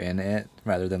like you're in it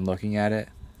rather than looking at it.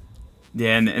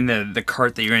 Yeah, and the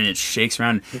cart that you're in, it shakes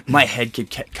around. My head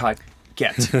kept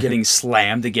getting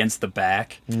slammed against the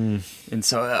back, and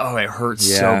so it hurts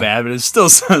so bad. But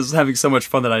I was having so much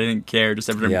fun that I didn't care. Just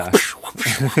everything. Yeah.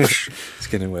 It's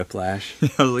getting whiplash.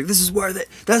 I was like, "This is worth it.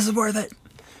 This is worth it."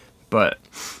 But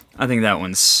I think that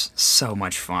one's so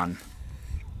much fun.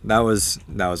 That was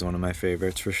one of my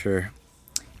favorites for sure.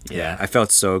 Yeah. I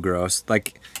felt so gross,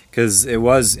 like, because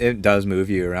it does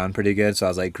move you around pretty good. So I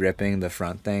was like gripping the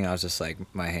front thing. I was just like,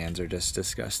 my hands are just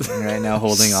disgusting right now,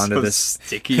 holding on to this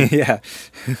sticky. Yeah,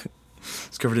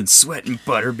 it's covered in sweat and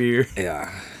butterbeer.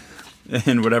 Yeah,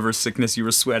 and whatever sickness you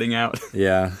were sweating out.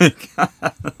 Yeah.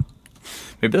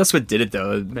 Maybe that's what did it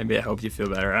though. Maybe it helped you feel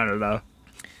better. I don't know.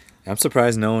 I'm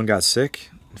surprised no one got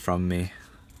sick from me.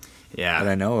 Yeah.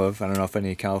 That I know of. I don't know if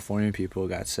any California people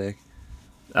got sick.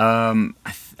 I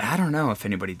don't know if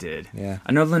anybody did. Yeah.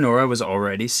 I know Lenora was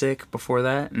already sick before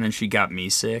that, and then she got me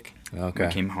sick. Okay. When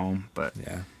I came home, but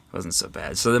yeah, it wasn't so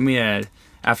bad. So then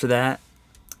after that,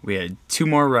 we had two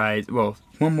more rides. Well,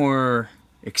 one more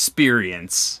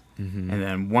experience, and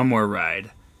then one more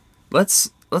ride.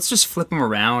 Let's just flip them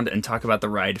around and talk about the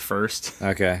ride first.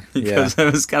 Okay. Because it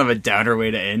was kind of a downer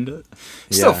way to end it.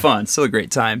 Still fun. Still a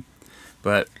great time.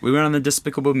 But we went on the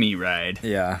Despicable Me ride.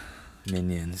 Yeah.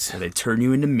 Minions. Where they turn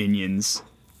you into minions.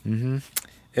 It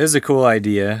was a cool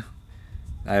idea.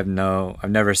 I've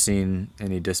never seen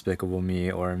any Despicable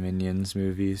Me or Minions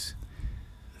movies.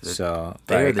 So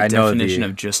They're the I know definition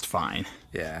of just fine.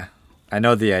 Yeah, I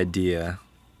know the idea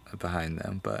behind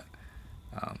them, but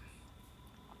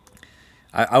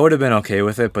I would have been okay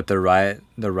with it. But the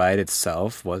ride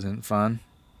itself wasn't fun.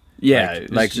 Yeah,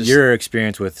 like just, your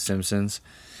experience with Simpsons,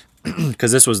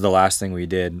 because this was the last thing we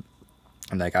did,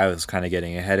 and like I was kind of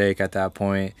getting a headache at that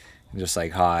point, and just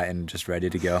like hot and just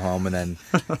ready to go home, and then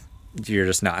you're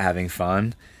just not having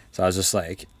fun. So I was just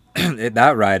like,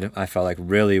 that ride I felt like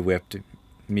really whipped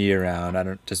me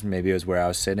around. Maybe it was where I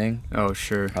was sitting. Oh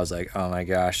sure. I was like, oh my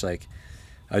gosh, like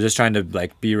I was just trying to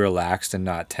like be relaxed and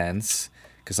not tense,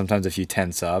 because sometimes if you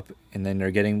tense up and then you're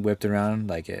getting whipped around,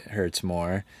 like it hurts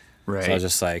more. Right. So I was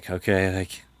just like, okay,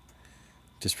 like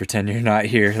just pretend you're not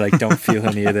here, like don't feel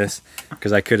any of this,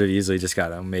 because I could have easily just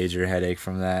got a major headache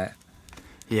from that.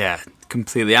 Yeah,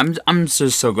 completely. I'm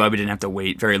just so glad we didn't have to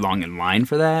wait very long in line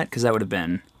for that, because that would have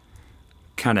been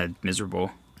kind of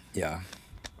miserable. Yeah.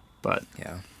 But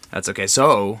yeah, that's okay.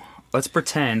 So let's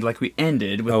pretend like we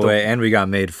ended with. And we got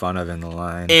made fun of in the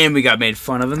line. And we got made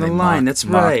fun of in the line. That's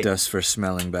right. Mocked us for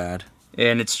smelling bad.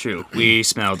 And it's true. We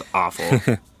smelled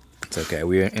awful. It's okay.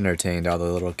 We entertained all the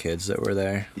little kids that were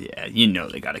there. Yeah, you know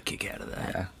they got a kick out of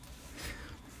that. Yeah.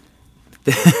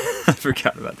 I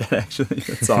forgot about that, actually.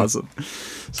 That's awesome.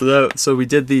 So we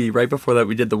did right before that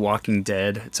we did The Walking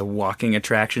Dead. It's a walking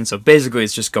attraction. So basically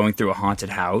it's just going through a haunted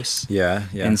house. Yeah.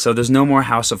 And so there's no more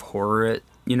House of Horror at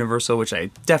Universal, which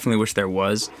I definitely wish there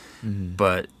was. Mm-hmm.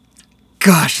 But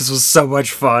gosh, this was so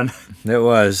much fun. It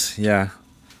was, yeah.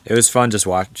 It was fun just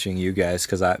watching you guys,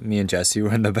 because me and Jesse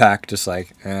were in the back just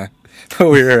like, But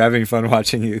we were having fun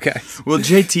watching you guys. Well,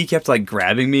 JT kept like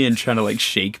grabbing me and trying to like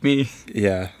shake me.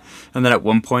 Yeah. And then at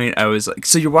one point I was like,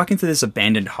 so you're walking through this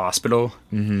abandoned hospital.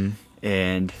 Mm-hmm.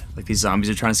 And like these zombies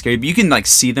are trying to scare you, but you can like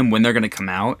see them when they're gonna come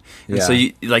out. And so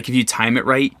you like if you time it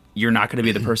right, you're not gonna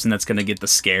be the person that's gonna get the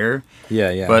scare.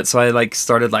 Yeah. But so I like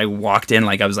walked in,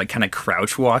 like I was like kind of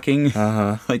crouch walking,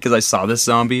 like because I saw this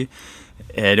zombie,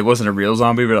 and it wasn't a real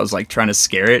zombie, but I was like trying to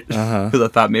scare it because I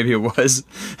thought maybe it was.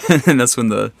 And that's when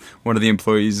one of the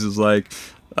employees was like,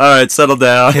 "All right, settle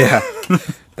down." Yeah,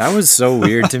 that was so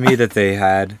weird to me that they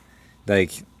had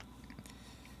like.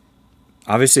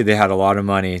 Obviously, they had a lot of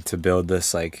money to build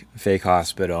this like fake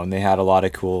hospital, and they had a lot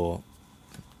of cool,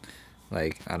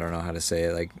 like I don't know how to say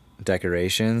it, like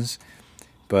decorations,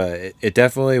 but it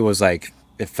definitely was like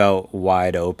it felt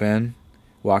wide open,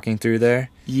 walking through there.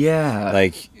 Yeah.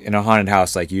 Like in a haunted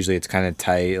house, like usually it's kind of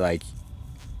tight, like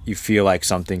you feel like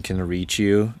something can reach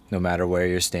you no matter where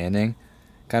you're standing,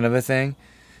 kind of a thing.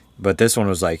 But this one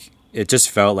was like it just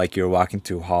felt like you were walking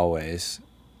through hallways.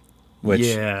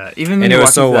 Even when you're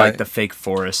walking through like the fake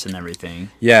forest and everything.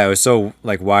 Yeah, it was so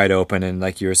like wide open, and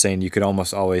like you were saying, you could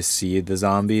almost always see the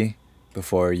zombie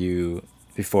before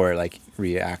it like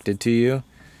reacted to you.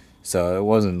 So it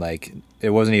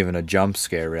wasn't even a jump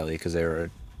scare really, because they were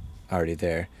already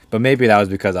there. But maybe that was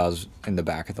because I was in the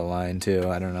back of the line too.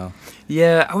 I don't know.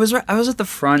 Yeah, I was at the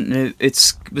front, and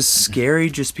it was scary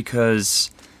just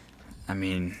because, I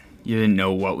mean, you didn't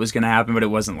know what was going to happen, but it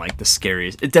wasn't like the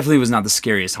scariest. It definitely was not the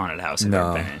scariest haunted house I've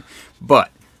ever been in.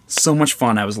 But so much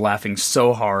fun. I was laughing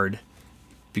so hard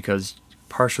because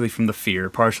partially from the fear,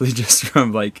 partially just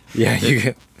from like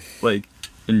like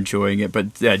enjoying it.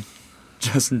 But yeah,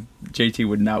 JT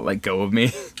would not let go of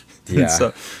me. Yeah.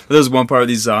 So there was one part of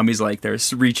these zombies like they're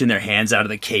reaching their hands out of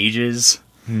the cages,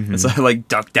 and so I like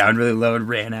ducked down really low and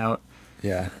ran out.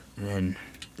 Yeah. And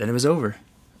then it was over.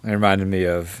 It reminded me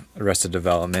of Arrested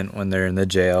Development when they're in the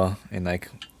jail and like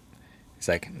he's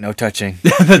like, no touching.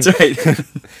 That's right.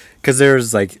 Because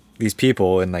there's like these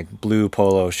people in like blue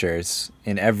polo shirts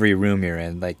in every room you're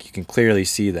in. Like you can clearly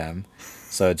see them.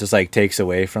 So it just like takes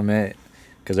away from it,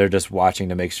 because they're just watching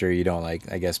to make sure you don't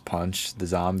like, I guess, punch the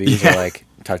zombies or like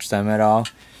touch them at all.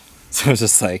 So it's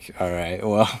just like, all right,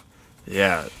 well.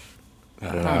 Yeah.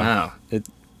 I don't know.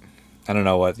 I don't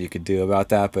know what you could do about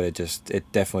that, but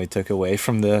it definitely took away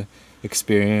from the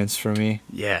experience for me.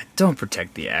 Yeah, don't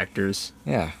protect the actors.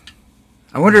 Yeah.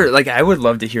 I wonder, like, I would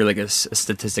love to hear, like, a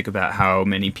statistic about how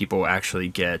many people actually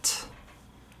get,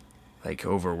 like,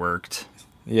 overworked.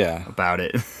 Yeah. About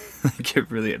it. I get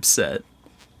really upset.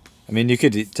 I mean, you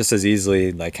could just as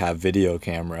easily, like, have video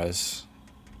cameras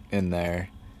in there.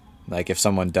 Like, if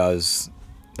someone does,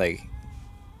 like,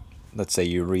 let's say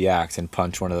you react and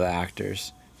punch one of the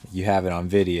actors, you have it on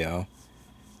video.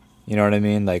 You know what I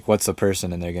mean? Like, what's the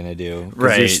person in there going to do?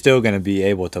 Because you're still going to be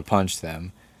able to punch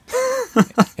them.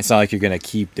 It's not like you're going to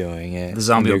keep doing it. The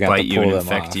zombie will bite you and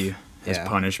infect you as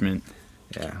punishment.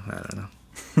 Yeah, I don't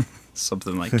know.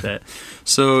 something like that.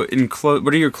 So,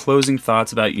 what are your closing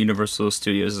thoughts about Universal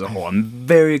Studios as a whole? I'm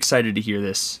very excited to hear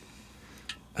this.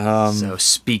 So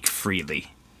speak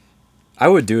freely. I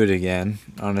would do it again,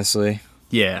 honestly.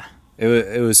 Yeah.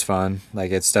 It was fun.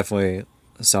 Like, it's definitely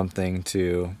something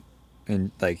to,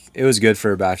 and like, it was good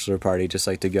for a bachelor party, just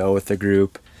like to go with the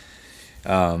group.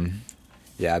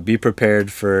 Yeah, be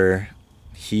prepared for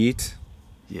heat.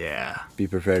 Yeah. Be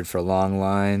prepared for long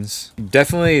lines.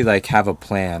 Definitely like have a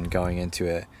plan going into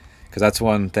it, because that's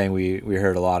one thing we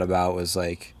heard a lot about was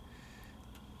like,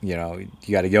 you know,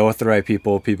 you got to go with the right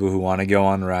people who want to go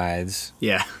on rides.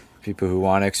 Yeah. People who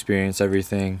want to experience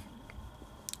everything.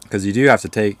 Because you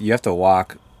have to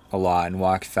walk a lot and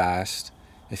walk fast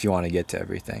if you want to get to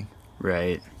everything.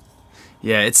 Right.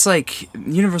 Yeah, it's like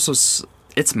Universal's,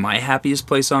 it's my happiest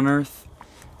place on earth,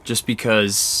 just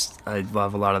because I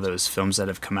love a lot of those films that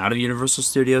have come out of Universal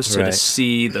Studios. So to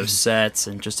see those sets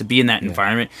and just to be in that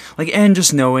environment, like, and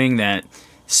just knowing that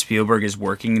Spielberg is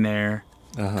working there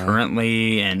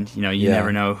currently, and you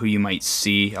never know who you might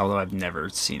see. Although I've never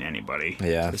seen anybody.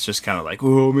 Yeah, so it's just kind of like,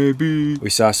 oh, maybe we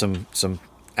saw some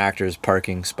actors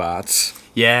parking spots.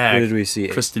 Yeah, who did we see?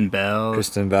 Kristen Bell.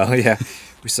 Yeah,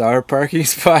 we saw her parking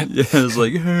spot. Yeah, I was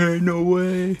like, hey, no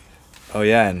way. Oh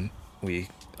yeah, and we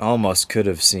almost could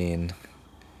have seen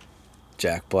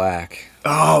Jack Black.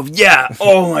 Oh yeah!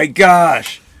 Oh my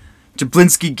gosh!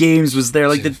 Jablinski Games was there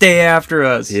like the day after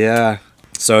us. Yeah.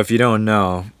 So if you don't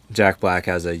know, Jack Black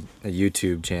has a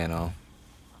YouTube channel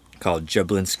called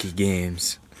Jablinski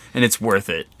Games, and it's worth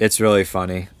it. It's really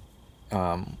funny.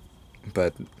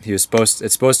 But it's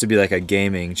supposed to be like a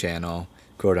gaming channel,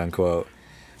 quote unquote.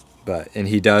 And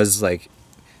he does like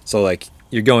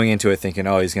you're going into it thinking,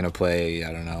 oh, he's gonna play,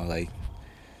 I don't know, like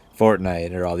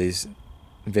Fortnite or all these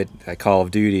Call of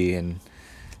Duty, and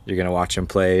you're gonna watch him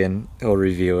play and he'll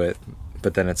review it.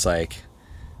 But then it's like,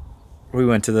 we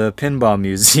went to the pinball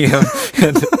museum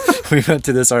and we went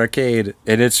to this arcade,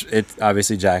 and it's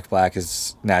obviously Jack Black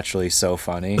is naturally so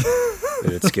funny.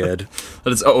 It's good.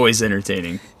 But it's always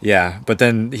entertaining. Yeah, but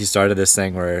then he started this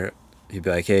thing where he'd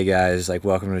be like, hey guys, like,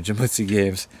 welcome to Jablinski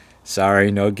Games. Sorry,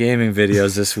 no gaming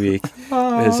videos this week.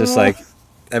 It's just like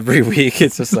every week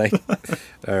it's just like,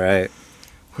 all right.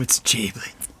 What's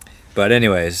Jabling? But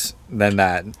anyways, then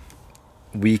that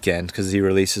weekend, because he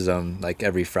releases them like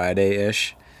every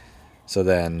Friday-ish. So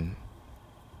then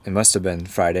it must have been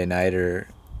Friday night or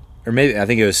maybe, I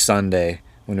think it was Sunday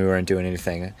when we weren't doing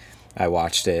anything. I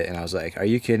watched it and I was like, are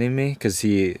you kidding me? Because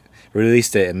he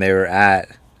released it and they were at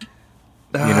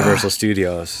Universal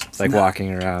Studios, like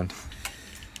walking around.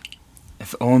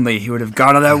 If only he would have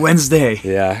gone on that Wednesday.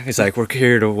 Yeah, he's like, we're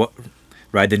here to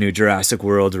ride the new Jurassic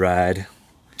World ride.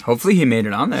 Hopefully he made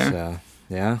it on there. So,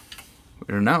 yeah.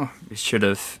 We don't know. He should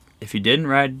have, if he didn't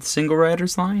ride the single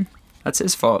rider's line, that's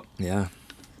his fault. Yeah.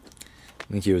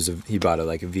 I think he bought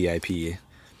a VIP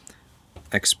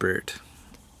expert.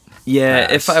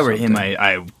 Yeah, if I were him,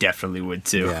 I definitely would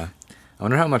too. Yeah. I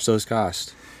wonder how much those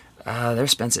cost. They're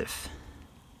expensive.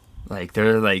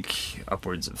 They're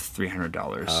upwards of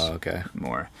 $300. Oh, okay.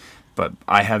 More. But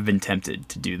I have been tempted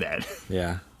to do that.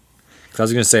 Yeah. 'Cause I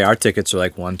was going to say our tickets are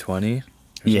like $120 or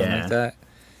something like that.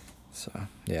 So,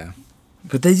 yeah.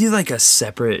 But they do a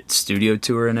separate studio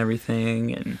tour and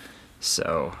everything, and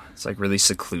so it's really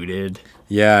secluded.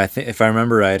 Yeah, I think if I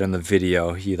remember right on the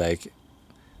video, he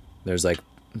there's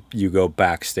you go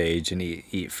backstage and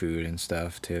eat food and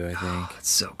stuff too, I think. Oh, that's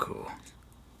so cool.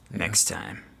 Yeah. Next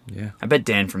time. Yeah. I bet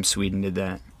Dan from Sweden did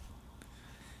that.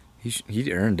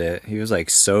 He earned it. He was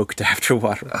soaked after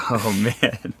water. Oh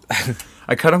man.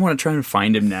 I kind of want to try and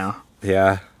find him now.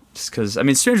 Yeah. Just because,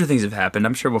 stranger things have happened.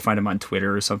 I'm sure we'll find him on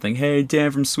Twitter or something. Hey,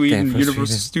 Dan from Sweden,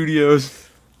 Universal Studios.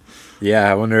 Yeah,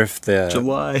 I wonder if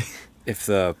July. If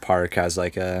the park has I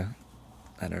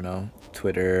don't know,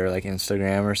 Twitter,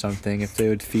 Instagram or something, if they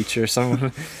would feature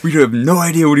someone. We have no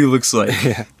idea what he looks like.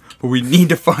 Yeah. But we need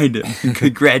to find him and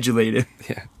congratulate him.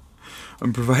 Yeah.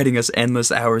 On providing us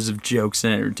endless hours of jokes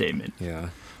and entertainment. Yeah.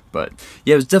 But,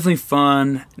 yeah, it was definitely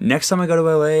fun. Next time I go to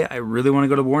LA, I really want to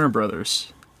go to Warner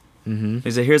Brothers. Mm-hmm.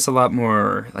 Because I hear it's a lot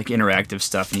more, interactive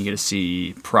stuff, and you get to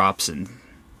see props and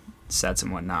sets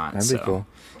and whatnot. That'd be cool.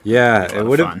 Yeah, it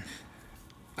would have.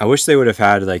 I wish they would have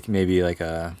had, maybe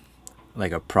a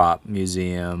prop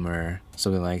museum or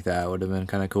something like that. Would have been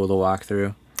kind of cool to walk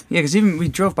through. Yeah, because even we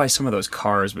drove by some of those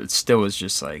cars, but it still was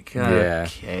just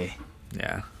okay.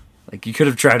 Yeah. You could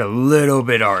have tried a little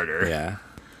bit harder. Yeah.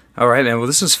 All right, man. Well,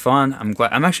 this was fun. I'm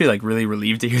glad. I'm actually really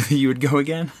relieved to hear that you would go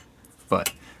again.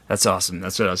 But that's awesome.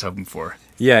 That's what I was hoping for.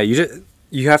 Yeah,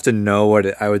 you have to know what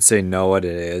it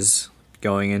is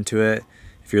going into it.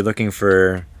 If you're looking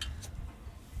for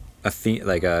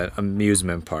like a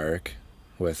amusement park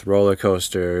with roller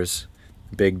coasters,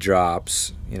 big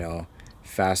drops,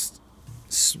 fast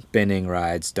spinning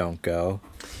rides don't go.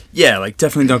 Yeah, like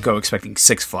definitely don't go expecting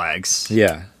Six Flags.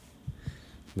 Yeah.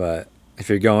 But if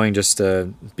you're going just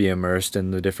to be immersed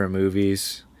in the different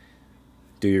movies,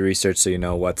 do your research so you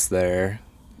know what's there.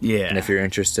 Yeah. And if you're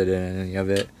interested in any of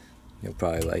it, you'll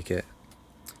probably like it.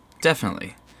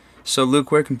 Definitely. So,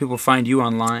 Luke, where can people find you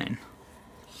online?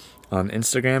 On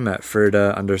Instagram at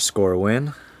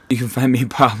Ferda_win. You can find me,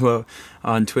 Pablo,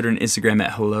 on Twitter and Instagram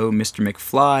at Hello Mr.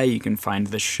 McFly. You can find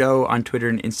the show on Twitter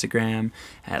and Instagram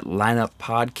at Lineup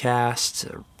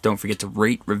Podcast. Don't forget to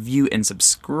rate, review, and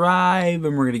subscribe.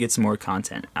 And we're going to get some more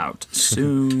content out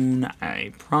soon.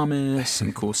 I promise.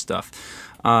 Some cool stuff.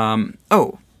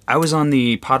 I was on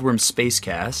the Podworm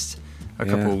Spacecast a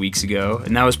couple of weeks ago,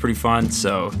 and that was pretty fun.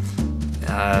 So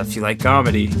if you like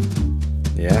comedy,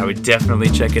 I would definitely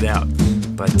check it out.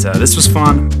 But this was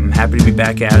fun. I'm happy to be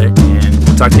back at it, and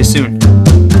we'll talk to you soon.